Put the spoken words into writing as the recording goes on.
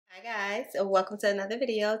Hi guys, and welcome to another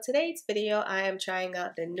video. Today's video I am trying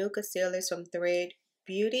out the new concealers from Thread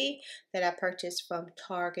Beauty that I purchased from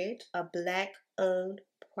Target, a black owned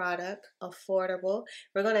product, affordable.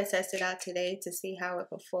 We're going to test it out today to see how it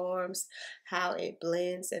performs, how it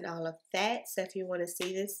blends and all of that. So if you want to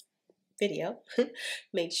see this video,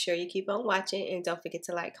 make sure you keep on watching and don't forget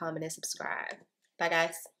to like, comment, and subscribe. Bye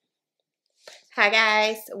guys. Hi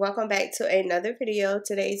guys, welcome back to another video.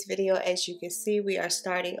 Today's video, as you can see, we are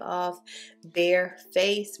starting off bare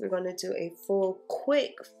face. We're going to do a full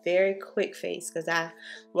quick, very quick face because I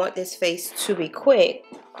want this face to be quick.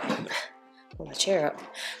 Pull my chair up.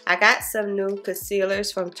 I got some new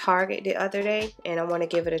concealers from Target the other day and I want to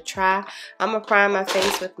give it a try. I'm going to prime my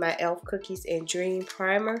face with my e.l.f. Cookies and Dream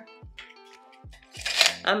primer.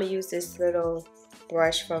 I'm going to use this little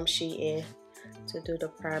brush from Shein to do the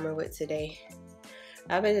primer with today.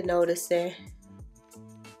 I've been noticing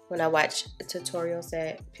when I watch tutorials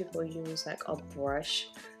that people use like a brush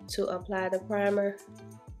to apply the primer,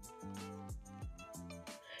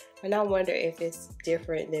 and I wonder if it's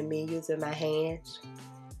different than me using my hands.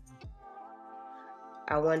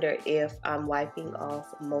 I wonder if I'm wiping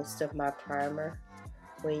off most of my primer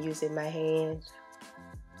when using my hands.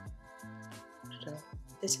 So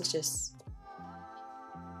this is just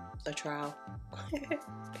a trial.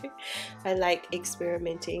 I like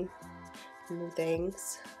experimenting new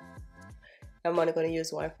things. I'm only going to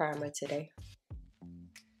use one primer today.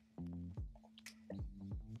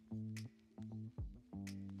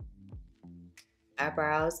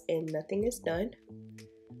 Eyebrows and nothing is done.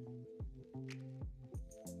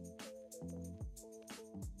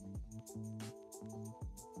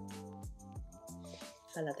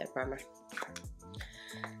 I love that primer.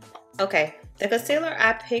 Okay, the concealer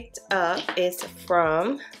I picked up is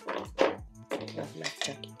from my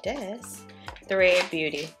junky desk, Thread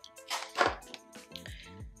Beauty.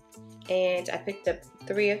 And I picked up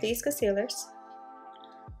 3 of these concealers.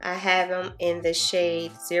 I have them in the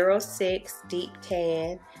shade 06 Deep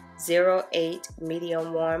Tan, 08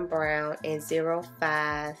 Medium Warm Brown, and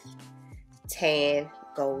 05 Tan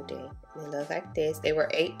Golden. They look like this. They were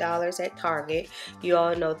 $8 at Target. You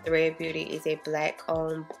all know Thread Beauty is a black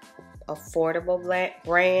owned affordable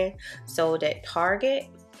brand sold at Target.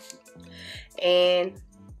 And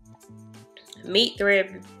meet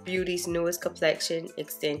Thread Beauty's newest complexion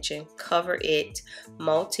extension, Cover It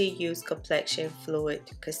Multi-Use Complexion Fluid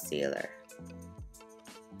Concealer.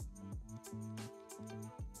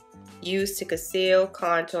 Used to conceal,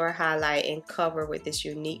 contour, highlight, and cover with this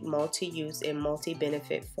unique multi-use and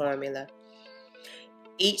multi-benefit formula.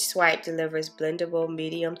 Each swipe delivers blendable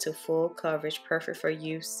medium to full coverage, perfect for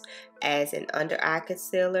use as an under-eye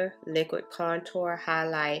concealer, liquid contour,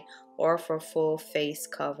 highlight, or for full face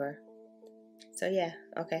cover. So yeah,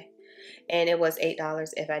 okay. And it was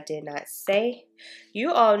 $8 if I did not say.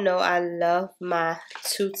 You all know I love my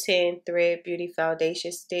 210 Thread Beauty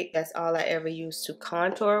foundation stick. That's all I ever use to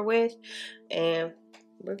contour with. And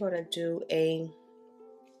we're going to do a,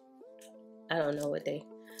 I don't know what they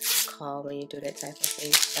call when you do that type of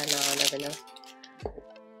face. I know, I'll never know.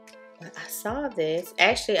 But I saw this.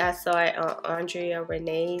 Actually, I saw it on Andrea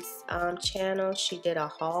Renee's channel. She did a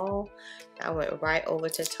haul. I went right over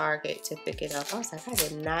to Target to pick it up. I was like, I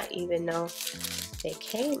did not even know they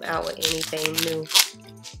came out with anything new.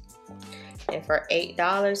 And for $8,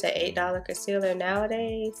 an $8 concealer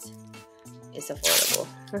nowadays, it's affordable.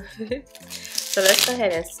 So let's go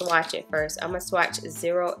ahead and swatch it first. I'm going to swatch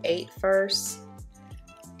 08 first.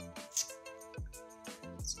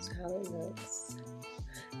 This is how it looks.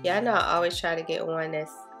 Yeah, I know I always try to get one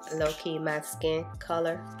that's low-key my skin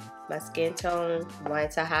color, my skin tone, one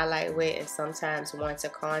to highlight with, and sometimes one to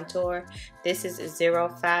contour. This is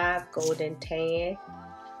 05 Golden Tan.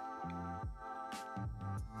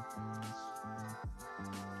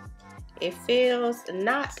 It feels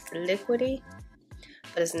not liquidy,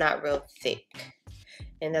 but it's not real thick.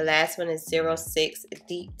 And the last one is 06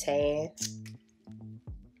 Deep Tan.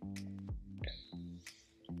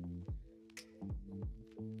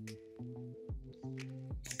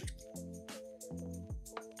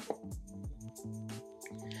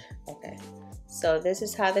 Okay, so this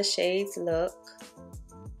is how the shades look.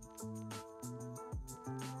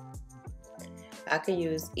 I can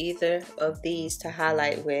use either of these to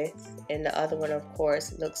highlight with, and the other one, of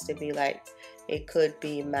course, looks to be like it could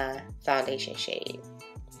be my foundation shade.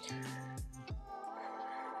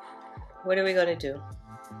 What are we gonna do?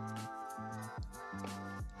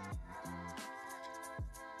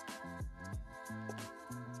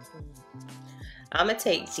 I'm gonna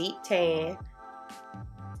take Deep Tan.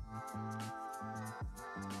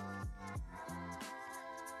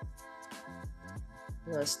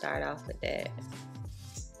 I'm let's start off with that.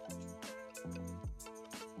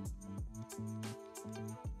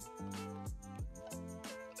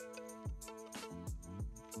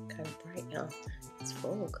 Kind of bright, y'all. It's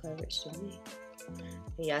full coverage to me.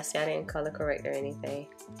 And y'all see I didn't color correct or anything.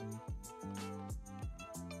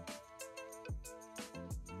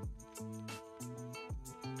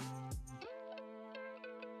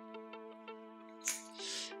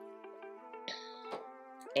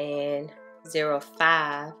 And 0.5,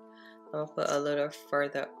 I'm gonna put a little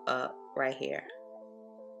further up right here,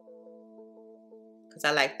 because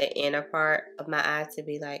I like the inner part of my eye to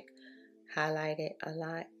be like highlighted a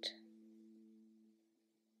lot.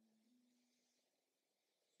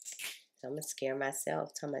 So I'm gonna scare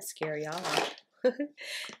myself. I'm gonna scare y'all.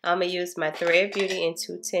 I'm gonna use my Thread Beauty in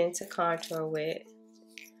 210 to contour with.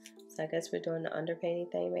 So I guess we're doing the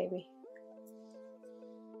underpainting thing maybe.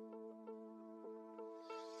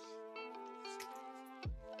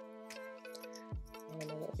 I don't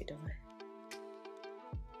know what we're doing.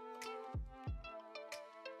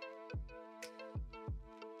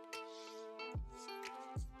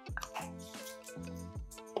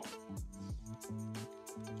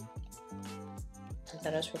 I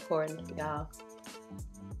thought I was recording, y'all.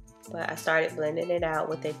 But I started blending it out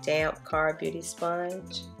with a damp Car Beauty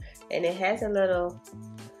sponge. And it has a little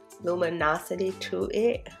luminosity to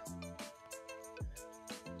it.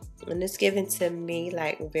 And it's giving to me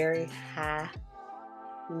like very high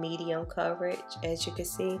medium coverage, as you can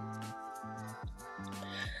see.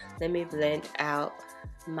 Let me blend out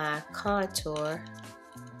my contour.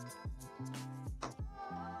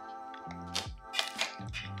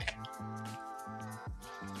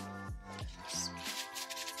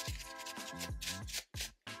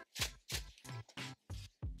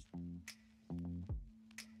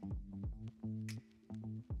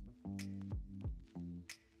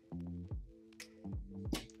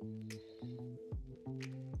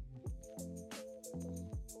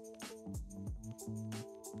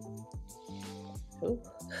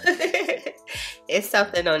 It's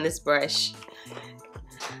something on this brush.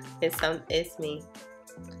 It's me.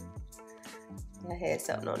 I had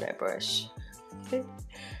something on that brush.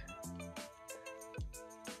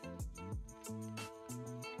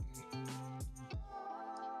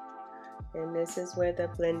 And this is where the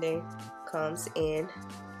blending comes in.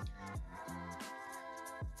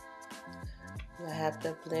 I have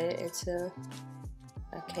to blend until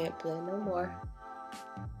I can't blend no more.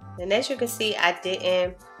 And as you can see, I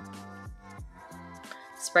didn't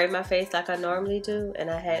spray my face like I normally do, and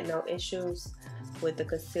I had no issues with the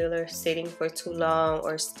concealer sitting for too long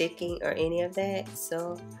or sticking or any of that,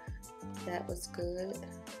 so that was good.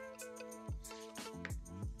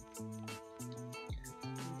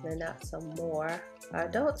 Blend out some more. I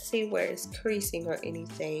don't see where it's creasing or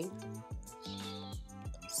anything,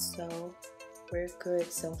 so we're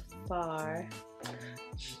good so far.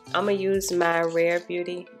 I'm gonna use my Rare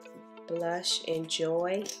Beauty blush in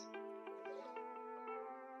Joy.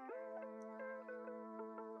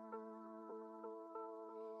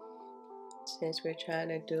 Since we're trying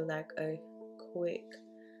to do like a quick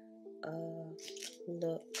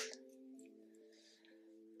look.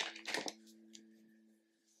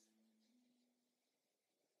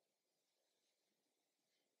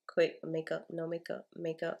 Quick makeup, no makeup,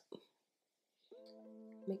 makeup,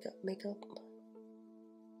 makeup, makeup.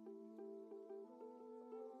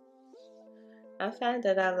 I find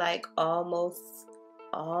that I like almost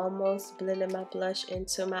blending my blush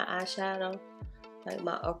into my eyeshadow, like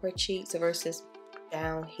my upper cheeks versus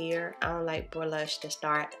down here. I don't like blush to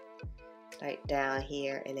start like down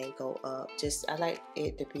here and then go up. Just I like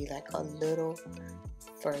it to be like a little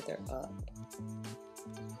further up.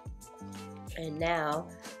 And now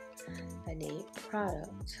I need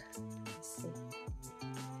product. Let's see.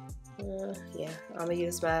 Yeah, I'm gonna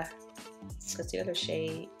use my concealer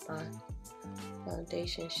shade, my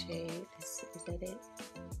foundation shade. Is that it?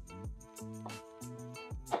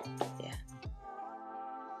 Yeah.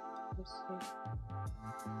 Let's see.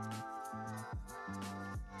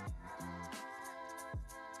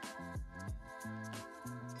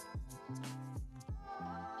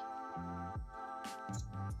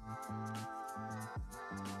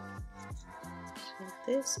 So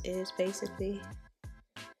this is basically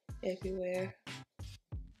everywhere.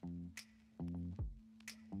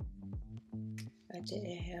 I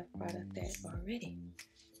didn't have product that already.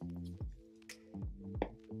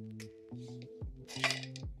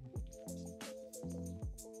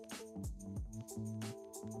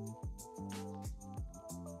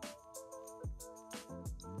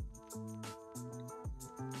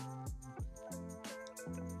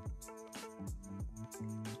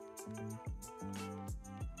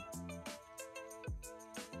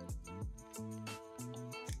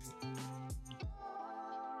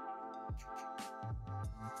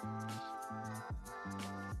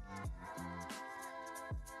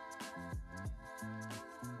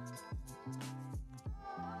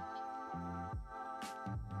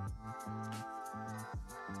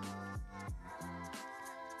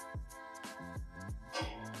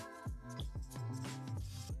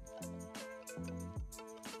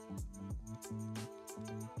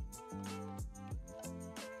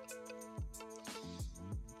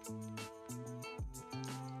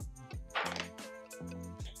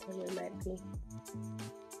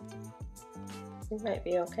 It might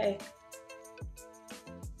be okay.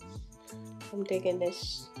 I'm digging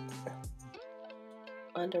this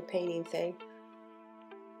underpainting thing.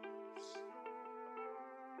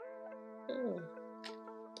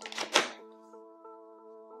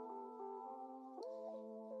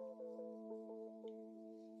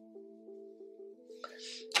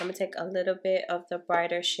 I'm gonna take a little bit of the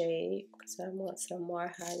brighter shade because I want some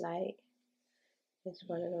more highlight. It's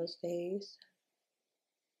one of those days.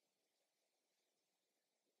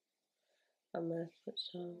 I'm gonna put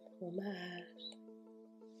some on my eyes.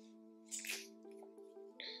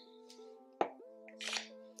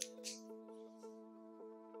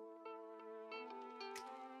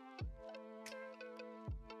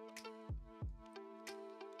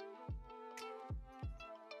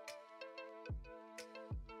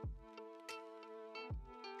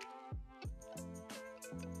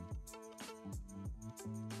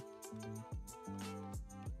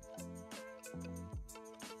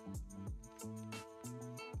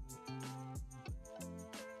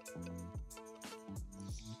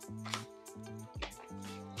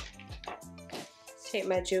 Take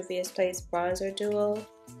my Juvia'splace bronzer duo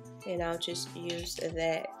and I'll just use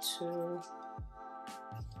that to,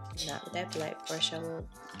 not with that black brush, I won't,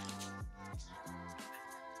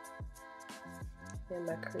 in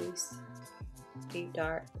my crease, deep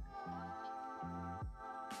dark,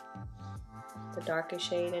 the darkest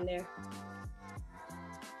shade in there,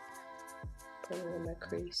 put it in my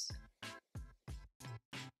crease.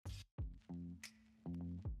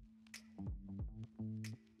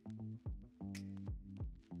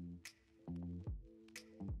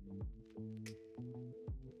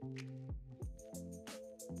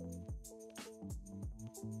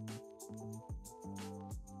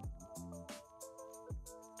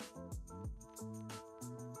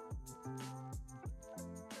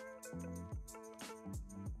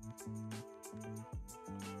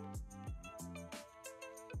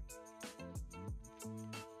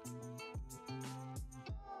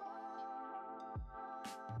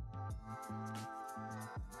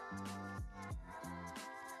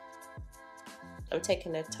 I'm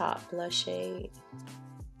taking the top blush shade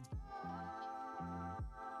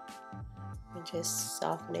and just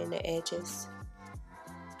softening the edges.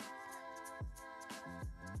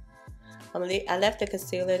 I left the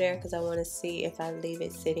concealer there because I want to see if I leave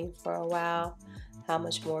it sitting for a while, how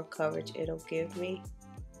much more coverage it'll give me.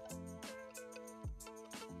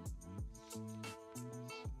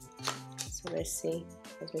 So let's see,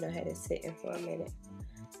 because we don't have it sitting for a minute.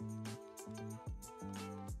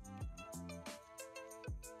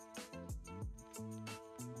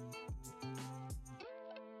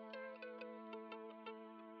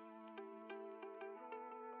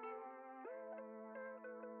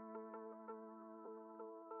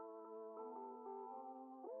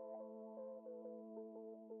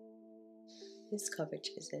 This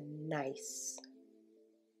coverage is nice,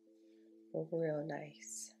 real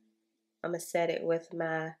nice. I'm gonna set it with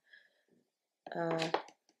my,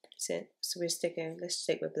 so let's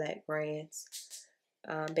stick with black brands,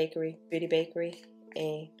 Beauty Bakery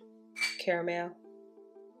and Caramel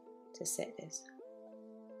to set this.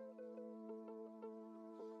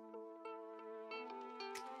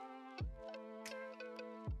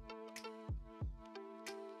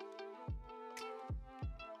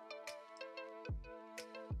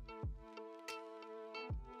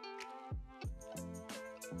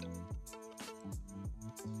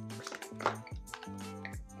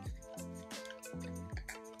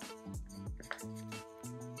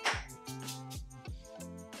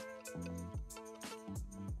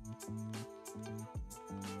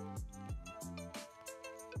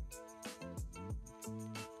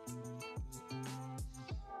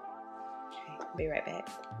 Be right back.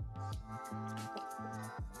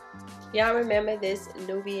 Y'all remember this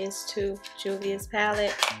Nubians 2 Juvia's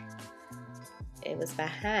palette? It was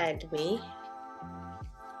behind me.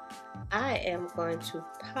 I am going to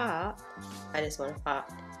pop, I just want to pop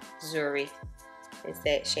Zuri. It's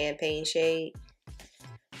that champagne shade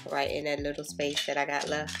right in that little space that I got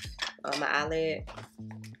left on my eyelid.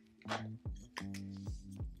 I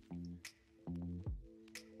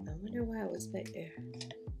wonder why it was back there.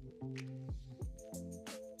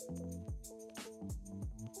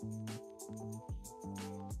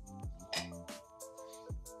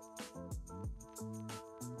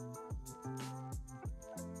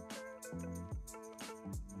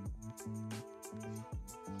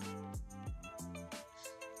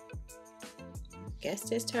 Guess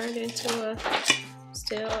this turned into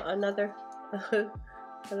still another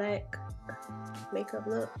black makeup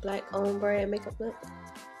look, black own brand makeup look,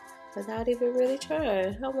 without even really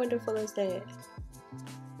trying. How wonderful is that?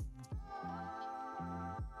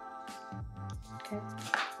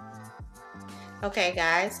 Okay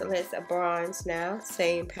guys, so let's bronze now.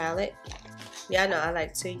 Same palette. Y'all know I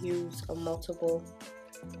like to use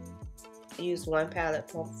one palette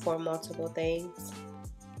for multiple things.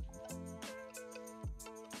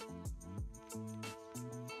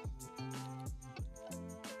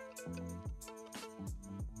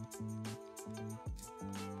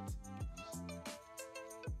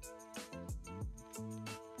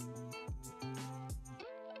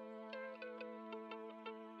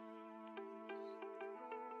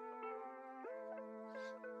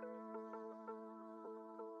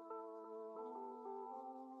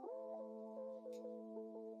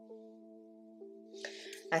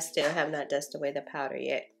 I still have not dusted away the powder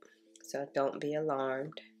yet, so don't be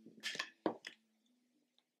alarmed.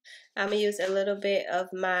 I'm going to use a little bit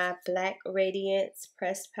of my black Radiance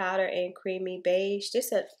pressed powder in creamy beige.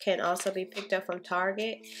 This can also be picked up from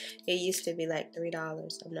Target. It used to be like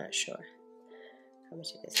 $3. I'm not sure how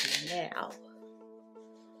much it is now,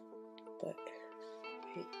 but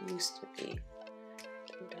it used to be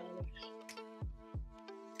 $3.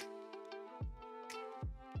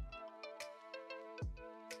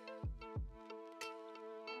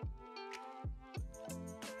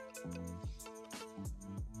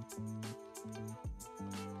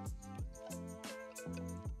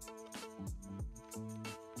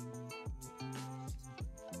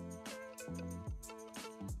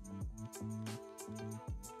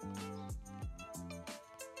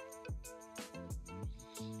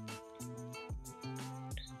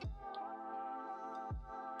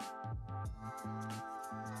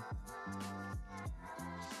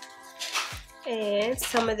 And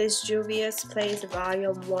some of this juvia'splace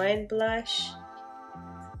Volume 1 blush.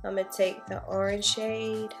 I'm going to take the orange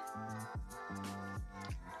shade.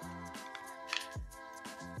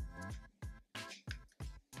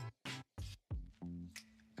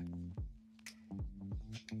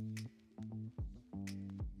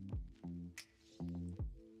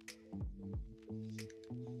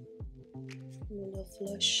 A little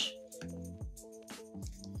flush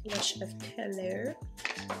of color.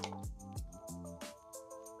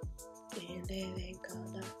 And there they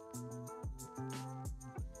go.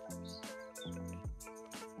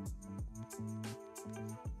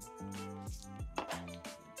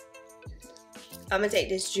 I'm gonna take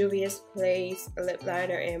this juvia'splace lip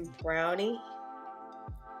liner in Brownie.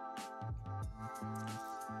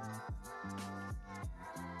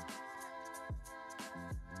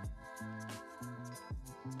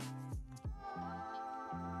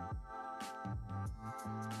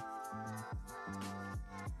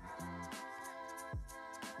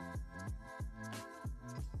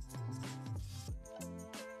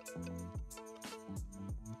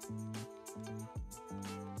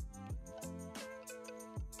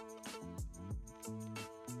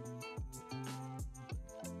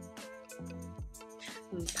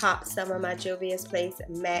 Pop some of my juvia'splace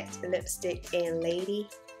matte lipstick in Lady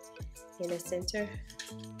in the center.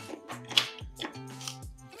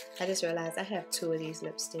 I just realized I have 2 of these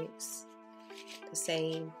lipsticks, the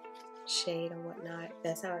same shade or whatnot.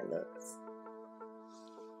 That's how it looks.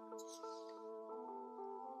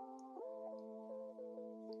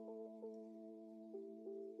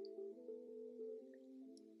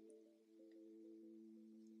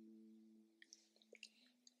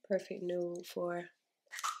 Perfect nude for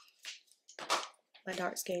my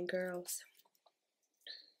dark skinned girls.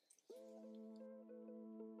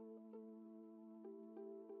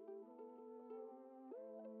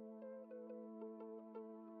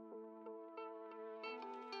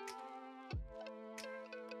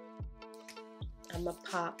 I'm gonna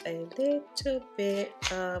pop a little bit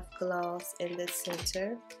of gloss in the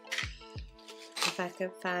center if I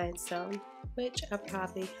can find some, which I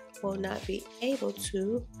probably will not be able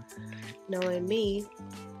to, knowing me.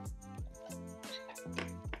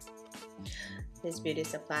 This Beauty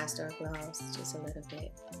Supply Store gloss, just a little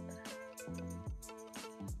bit.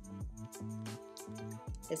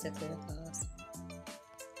 It's a clear gloss.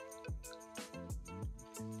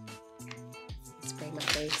 Spray my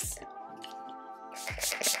face.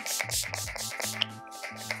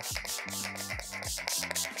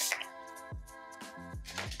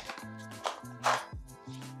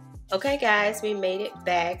 Okay guys, we made it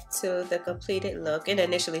back to the completed look. It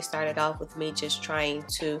initially started off with me just trying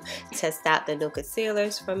to test out the new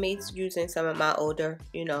concealers for me using some of my older,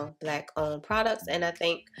 black owned products. And I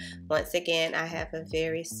think once again I have a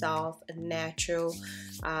very soft, natural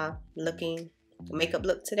looking makeup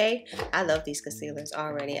look today. I love these concealers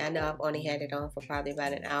already. I know I've only had it on for probably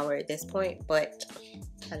about an hour at this point, but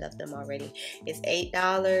I love them already. It's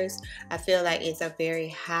 $8. I feel like it's a very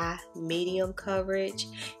high medium coverage,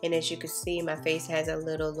 and as you can see, my face has a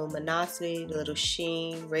little luminosity, a little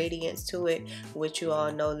sheen, radiance to it, which you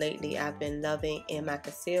all know lately I've been loving in my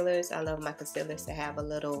concealers. I love my concealers to have a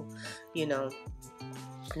little, you know,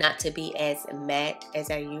 not to be as matte as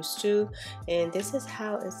I used to, and this is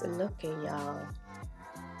how it's looking, y'all.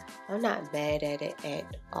 I'm not mad at it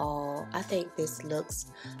at all. I think this looks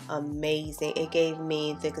amazing. It gave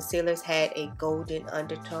me, the concealers had a golden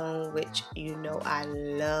undertone, which you know I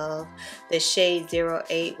love. The shade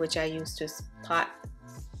 08, which I used to spot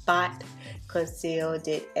conceal,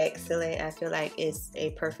 did excellent. I feel like it's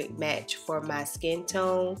a perfect match for my skin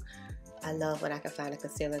tone. I love when I can find a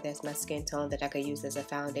concealer that's my skin tone that I could use as a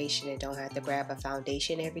foundation and don't have to grab a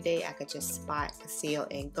foundation every day. I could just spot, conceal,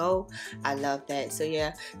 and go. I love that. So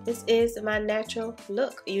yeah, this is my natural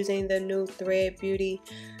look using the new Thread Beauty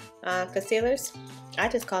concealers. I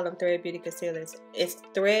just call them Thread Beauty concealers. It's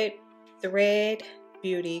Thread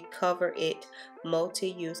Beauty Cover It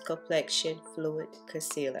Multi-Use Complexion Fluid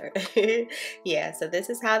Concealer. Yeah, so this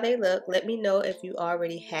is how they look. Let me know if you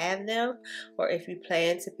already have them or if you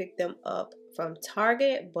plan to pick them up from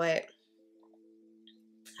Target, but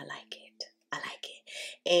I like it. I like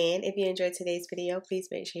it. And if you enjoyed today's video, please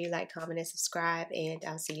make sure you like, comment, and subscribe, and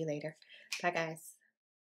I'll see you later. Bye, guys.